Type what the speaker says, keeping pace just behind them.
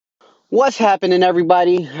What's happening,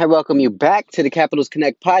 everybody? I welcome you back to the Capitals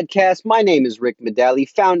Connect podcast. My name is Rick Medali,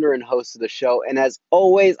 founder and host of the show. And as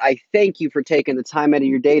always, I thank you for taking the time out of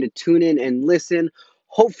your day to tune in and listen.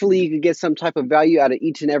 Hopefully, you can get some type of value out of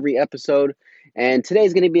each and every episode. And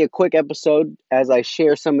today's going to be a quick episode as I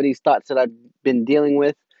share some of these thoughts that I've been dealing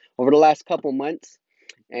with over the last couple months.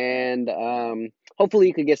 And hopefully,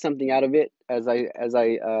 you could get something out of it as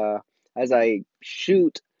I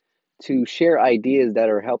shoot to share ideas that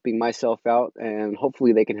are helping myself out, and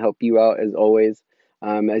hopefully they can help you out as always.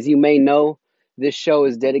 As you may know, this show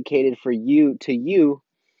is dedicated for you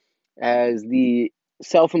as the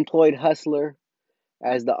self-employed hustler,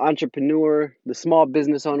 as the entrepreneur, the small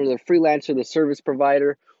business owner, the freelancer, the service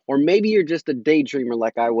provider, or maybe you're just a daydreamer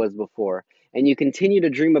like I was before, and you continue to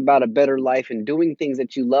dream about a better life and doing things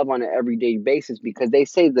that you love on an everyday basis because they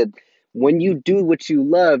say that when you do what you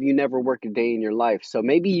love, you never work a day in your life. So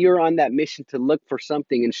maybe you're on that mission to look for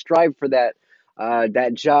something and strive for that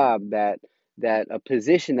job, that a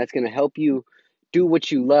position that's going to help you do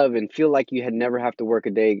what you love and feel like you had never have to work a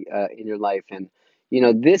day in your life. And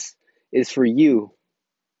this is for you.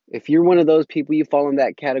 If you're one of those people, you fall in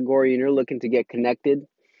that category and you're looking to get connected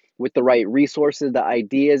with the right resources, the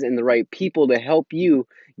ideas, and the right people to help you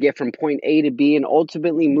get from point A to B and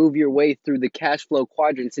ultimately move your way through the cash flow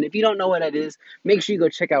quadrants. And if you don't know what that is, make sure you go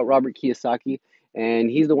check out Robert Kiyosaki.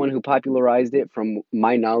 And he's the one who popularized it from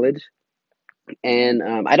my knowledge. And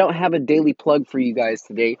I don't have a daily plug for you guys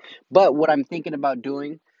today, but what I'm thinking about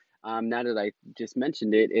doing, now that I just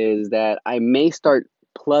mentioned it, is that I may start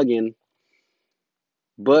plugging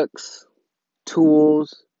books,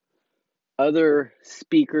 tools, other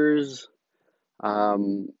speakers,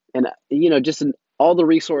 and just all the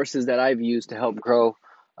resources that I've used to help grow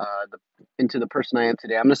into the person I am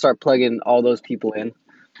today. I'm gonna start plugging all those people in,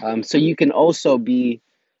 so you can also be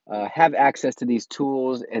have access to these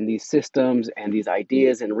tools and these systems and these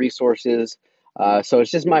ideas and resources. So it's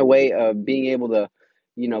just my way of being able to,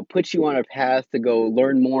 put you on a path to go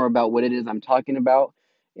learn more about what it is I'm talking about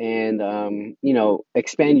and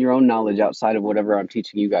expand your own knowledge outside of whatever I'm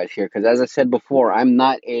teaching you guys here, because as I said before, I'm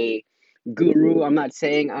not a guru. I'm not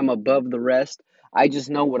saying I'm above the rest. I just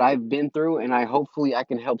know what I've been through, and I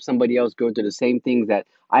can help somebody else go through the same things that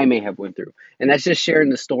I may have went through. And that's just sharing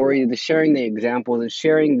the story, the sharing the examples, and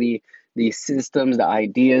sharing the systems, the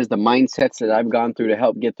ideas, the mindsets that I've gone through to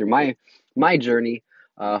help get through my journey.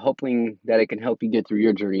 Hoping that it can help you get through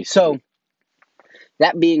your journey. So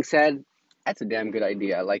that being said, that's a damn good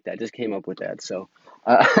idea. I like that. Just came up with that. So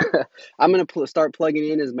uh, I'm going to start plugging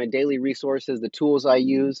in as my daily resources, the tools I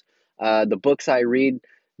use, the books I read,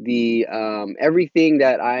 the everything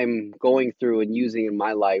that I'm going through and using in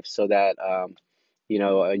my life, so that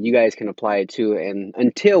you guys can apply it too. And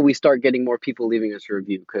until we start getting more people leaving us a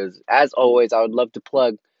review, because as always, I would love to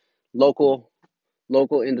plug local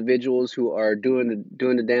local individuals who are doing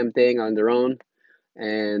the damn thing on their own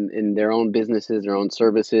and in their own businesses, their own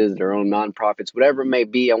services, their own nonprofits, whatever it may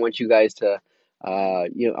be. I want you guys to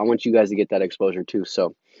get that exposure too.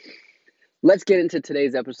 So let's get into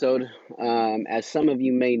today's episode. As some of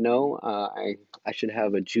you may know, I should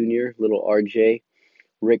have a junior, little RJ,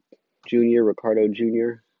 Rick Jr., Ricardo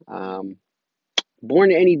Jr.,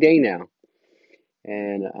 born any day now.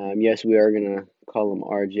 And yes, we are gonna call him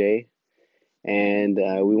RJ. And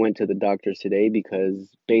we went to the doctors today because,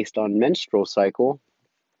 based on menstrual cycle,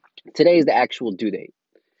 today is the actual due date.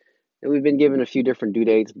 And we've been given a few different due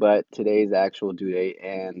dates, but today's the actual due date.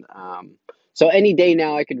 And so any day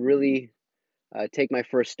now, I could really take my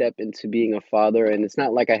first step into being a father. And it's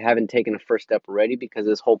not like I haven't taken a first step already, because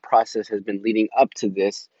this whole process has been leading up to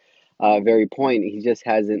this very point. He just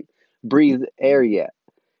hasn't breathed air yet.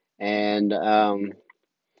 And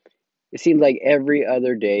it seems like every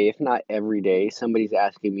other day, if not every day, somebody's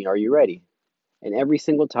asking me, "Are you ready?" And every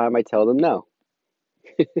single time I tell them no.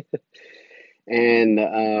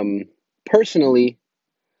 And personally,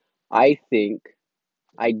 I think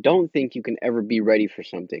I don't think you can ever be ready for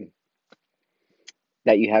something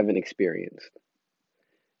that you haven't experienced.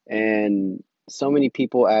 And so many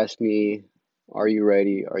people ask me, "Are you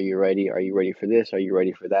ready? Are you ready? Are you ready for this? Are you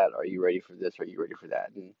ready for that? Are you ready for this? Are you ready for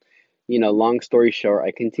that?" And long story short,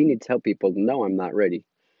 I continue to tell people, "No, I'm not ready."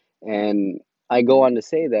 And I go on to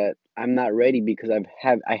say that I'm not ready because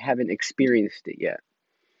I haven't experienced it yet.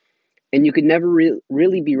 And you could never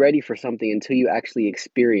really be ready for something until you actually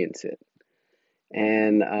experience it.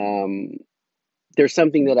 And there's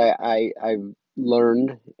something that I've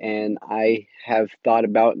learned and I have thought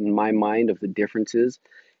about in my mind of the differences.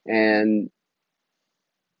 And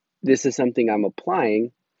this is something I'm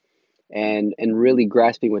applying. and really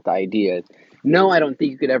grasping with the idea. No, I don't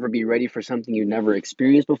think you could ever be ready for something you never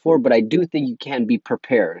experienced before, but I do think you can be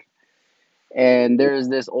prepared. And there's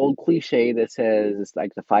this old cliche that says, it's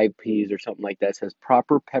like the 5 P's or something like that, says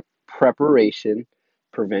preparation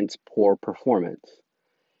prevents poor performance.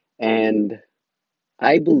 And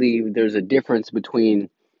I believe there's a difference between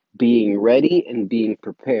being ready and being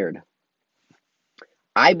prepared.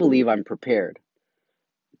 I believe I'm prepared.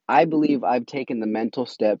 I believe I've taken the mental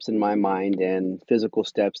steps in my mind and physical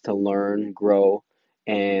steps to learn, grow,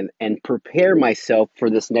 and prepare myself for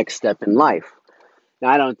this next step in life. Now,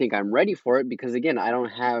 I don't think I'm ready for it because, again, I don't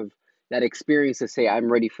have that experience to say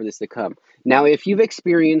I'm ready for this to come. Now, if you've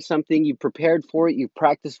experienced something, you've prepared for it, you've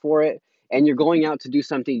practiced for it, and you're going out to do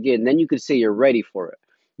something again, then you could say you're ready for it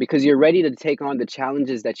because you're ready to take on the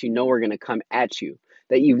challenges that you know are going to come at you,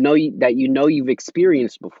 that you know you've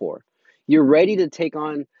experienced before. You're ready to take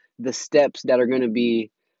on the steps that are going to be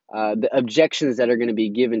the objections that are going to be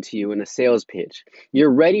given to you in a sales pitch.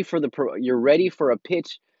 You're ready for a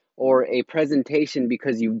pitch or a presentation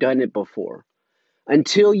because you've done it before.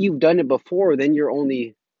 Until you've done it before, then you're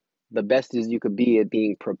only the best as you could be at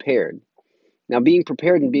being prepared. Now, being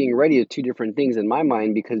prepared and being ready are two different things in my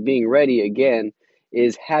mind because being ready, again,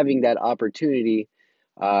 is having that opportunity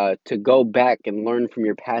to go back and learn from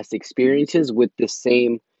your past experiences with the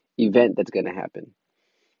same event that's going to happen,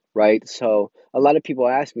 right? So, a lot of people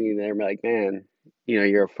ask me, they're like, man,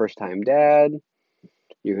 you're a first time dad,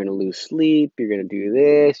 you're going to lose sleep, you're going to do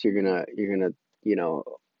this, you're going to, you know,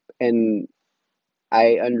 and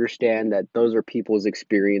I understand that those are people's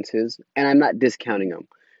experiences, and I'm not discounting them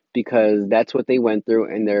because that's what they went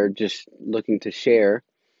through, and they're just looking to share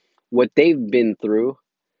what they've been through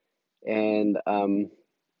and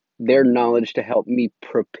their knowledge to help me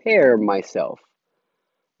prepare myself,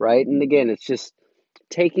 right? And again, it's just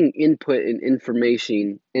taking input and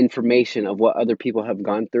information of what other people have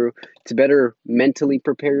gone through to better mentally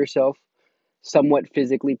prepare yourself, somewhat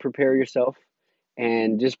physically prepare yourself,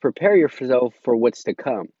 and just prepare yourself for what's to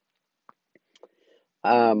come.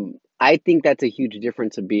 I think that's a huge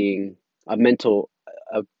difference of being a mental,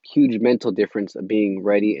 a huge mental difference of being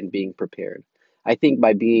ready and being prepared. I think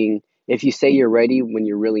if you say you're ready when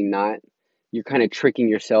you're really not, you're kind of tricking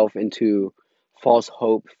yourself into false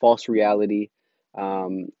hope, false reality,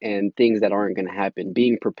 and things that aren't going to happen.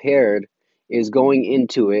 Being prepared is going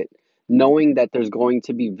into it knowing that there's going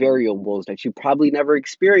to be variables that you probably never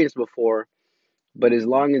experienced before, but as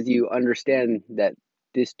long as you understand that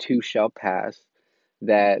this too shall pass,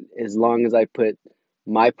 that as long as I put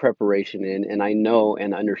my preparation in and I know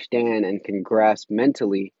and understand and can grasp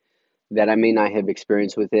mentally that I may not have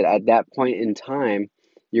experience with it, at that point in time,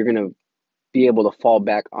 you're going to be able to fall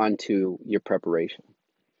back onto your preparation.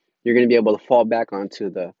 You're going to be able to fall back onto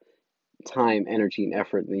the time, energy, and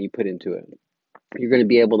effort that you put into it. You're going to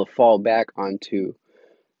be able to fall back onto,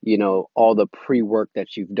 all the pre work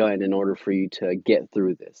that you've done in order for you to get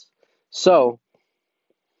through this. So,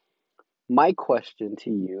 my question to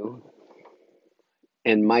you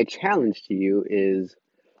and my challenge to you is,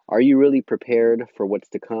 are you really prepared for what's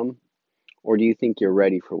to come? Or do you think you're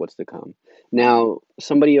ready for what's to come? Now,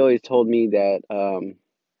 somebody always told me that,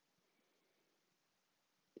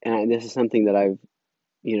 and this is something that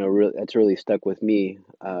that's really stuck with me,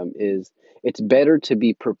 is it's better to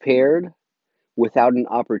be prepared without an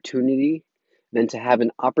opportunity than to have an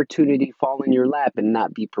opportunity fall in your lap and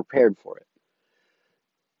not be prepared for it.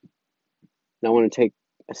 Now, I want to take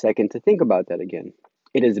a second to think about that again.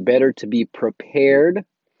 It is better to be prepared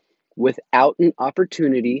without an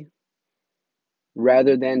opportunity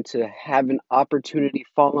rather than to have an opportunity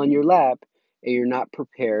fall on your lap and you're not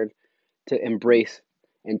prepared to embrace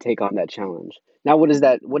and take on that challenge. Now,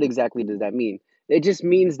 what exactly does that mean? It just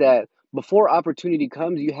means that before opportunity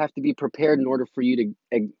comes, you have to be prepared in order for you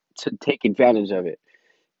to take advantage of it.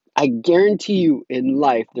 I guarantee you in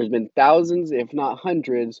life, there's been thousands, if not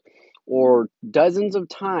hundreds, or dozens of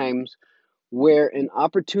times where an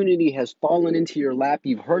opportunity has fallen into your lap.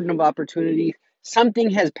 You've heard of opportunities. Something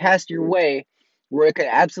has passed your way where it could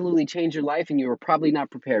absolutely change your life, and you were probably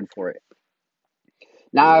not prepared for it.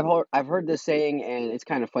 Now, I've heard this saying, and it's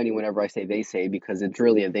kind of funny whenever I say they say because it's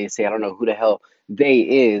really a they say. I don't know who the hell they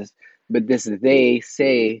is, but this they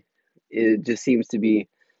say it just seems to be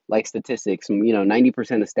like statistics.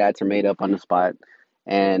 90% of stats are made up on the spot,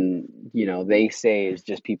 and they say is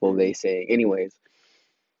just people they say. Anyways,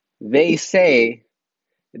 they say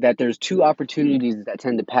that there's two opportunities that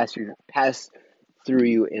tend to pass through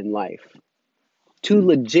you in life. Two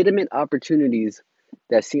legitimate opportunities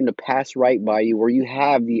that seem to pass right by you, where you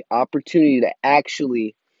have the opportunity to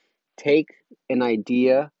actually take an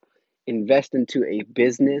idea, invest into a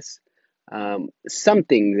business,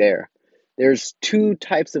 something there. There's two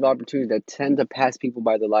types of opportunities that tend to pass people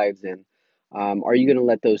by their lives in. Are you going to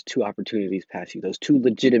let those two opportunities pass you? Those two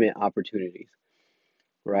legitimate opportunities,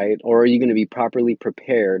 right? Or are you going to be properly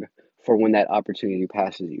prepared for when that opportunity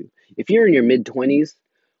passes you? If you're in your mid 20s,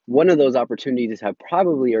 one of those opportunities have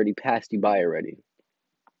probably already passed you by already.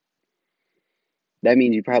 That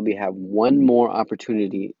means you probably have one more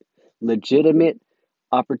opportunity, legitimate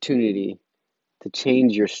opportunity to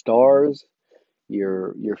change your stars,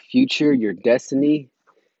 your future, your destiny,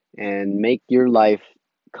 and make your life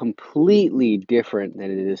completely different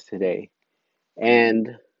than it is today.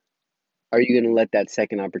 And are you going to let that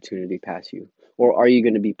second opportunity pass you? Or are you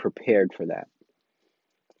going to be prepared for that?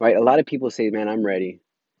 Right? A lot of people say, man, I'm ready.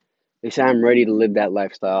 They say, I'm ready to live that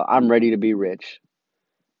lifestyle. I'm ready to be rich.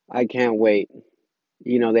 I can't wait.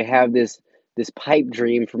 They have this pipe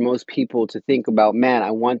dream for most people to think about, man,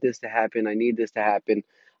 I want this to happen. I need this to happen.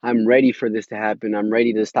 I'm ready for this to happen. I'm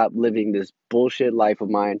ready to stop living this bullshit life of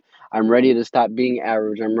mine. I'm ready to stop being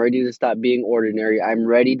average. I'm ready to stop being ordinary. I'm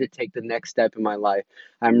ready to take the next step in my life.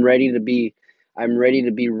 I'm ready to be I'm ready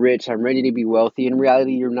to be rich. I'm ready to be wealthy. In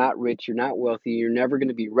reality, you're not rich, you're not wealthy. You're never going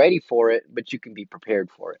to be ready for it, but you can be prepared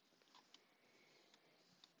for it.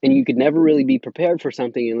 And you could never really be prepared for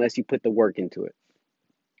something unless you put the work into it.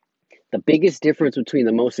 The biggest difference between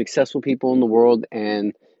the most successful people in the world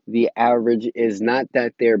and the average is not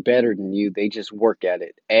that they're better than you. They just work at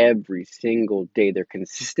it every single day. They're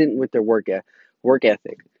consistent with their work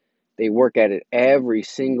ethic. They work at it every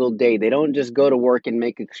single day. They don't just go to work and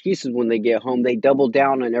make excuses when they get home. They double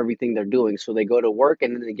down on everything they're doing. So they go to work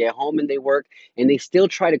and then they get home and they work and they still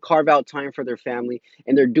try to carve out time for their family.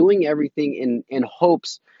 And they're doing everything in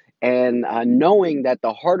hopes and knowing that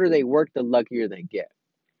the harder they work, the luckier they get.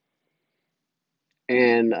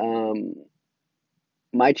 And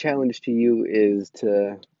my challenge to you is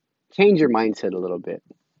to change your mindset a little bit.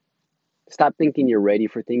 Stop thinking you're ready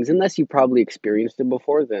for things unless you probably experienced it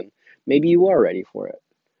before, then maybe you are ready for it.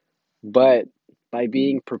 But by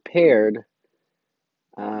being prepared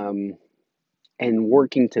um, and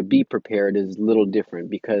working to be prepared is a little different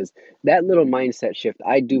because that little mindset shift,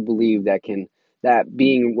 I do believe that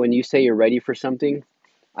being when you say you're ready for something,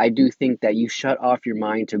 I do think that you shut off your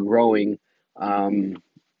mind to growing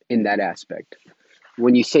in that aspect.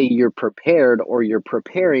 When you say you're prepared or you're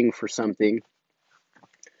preparing for something,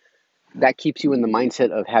 that keeps you in the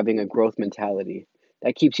mindset of having a growth mentality.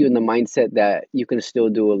 That keeps you in the mindset that you can still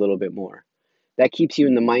do a little bit more. That keeps you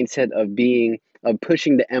in the mindset of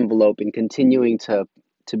pushing the envelope and continuing to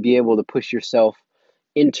be able to push yourself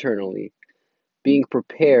internally. Being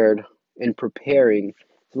prepared and preparing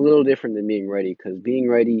is a little different than being ready because being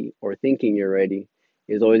ready or thinking you're ready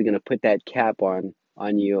is always going to put that cap on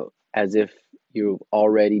you as if you've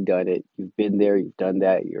already done it. You've been there, you've done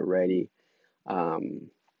that, you're ready. Um,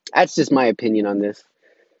 that's just my opinion on this.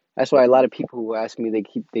 That's why a lot of people who ask me,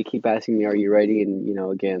 they keep asking me, "Are you ready?"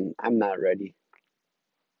 And again, I'm not ready.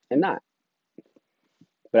 I'm not,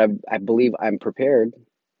 but I believe I'm prepared.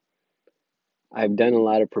 I've done a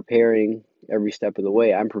lot of preparing every step of the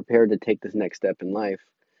way. I'm prepared to take this next step in life.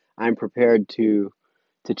 I'm prepared to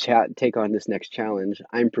take on this next challenge.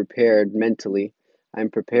 I'm prepared mentally. I'm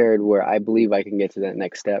prepared where I believe I can get to that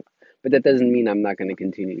next step. But that doesn't mean I'm not going to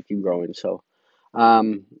continue to keep growing. So,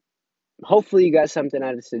 um, hopefully you got something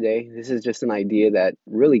out of today. This is just an idea that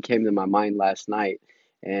really came to my mind last night,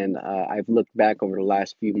 and I've looked back over the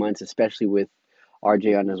last few months, especially with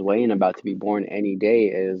RJ on his way and about to be born any day.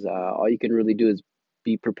 Is all you can really do is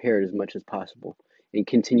be prepared as much as possible and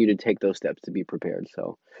continue to take those steps to be prepared.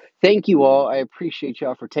 So, thank you all. I appreciate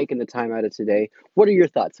y'all for taking the time out of today. What are your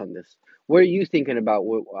thoughts on this? What are you thinking about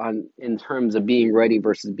on in terms of being ready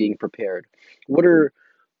versus being prepared? What are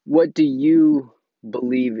what do you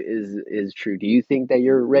believe is true? Do you think that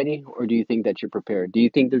you're ready or do you think that you're prepared? Do you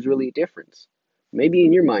think there's really a difference? Maybe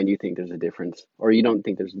in your mind you think there's a difference or you don't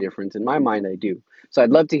think there's a difference. In my mind I do. So I'd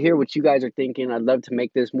love to hear what you guys are thinking. I'd love to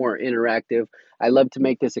make this more interactive. I'd love to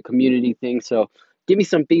make this a community thing. So give me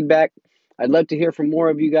some feedback. I'd love to hear from more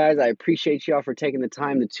of you guys. I appreciate y'all for taking the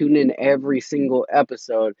time to tune in every single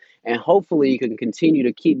episode. And hopefully you can continue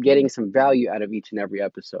to keep getting some value out of each and every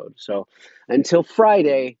episode. So until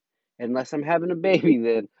Friday, unless I'm having a baby,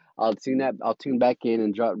 then I'll tune back in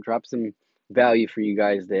and drop some value for you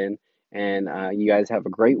guys then. And you guys have a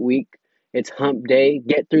great week. It's hump day.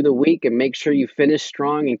 Get through the week and make sure you finish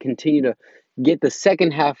strong and continue to get the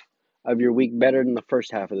second half of your week better than the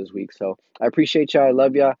first half of this week. So I appreciate y'all. I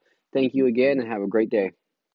love y'all. Thank you again and have a great day.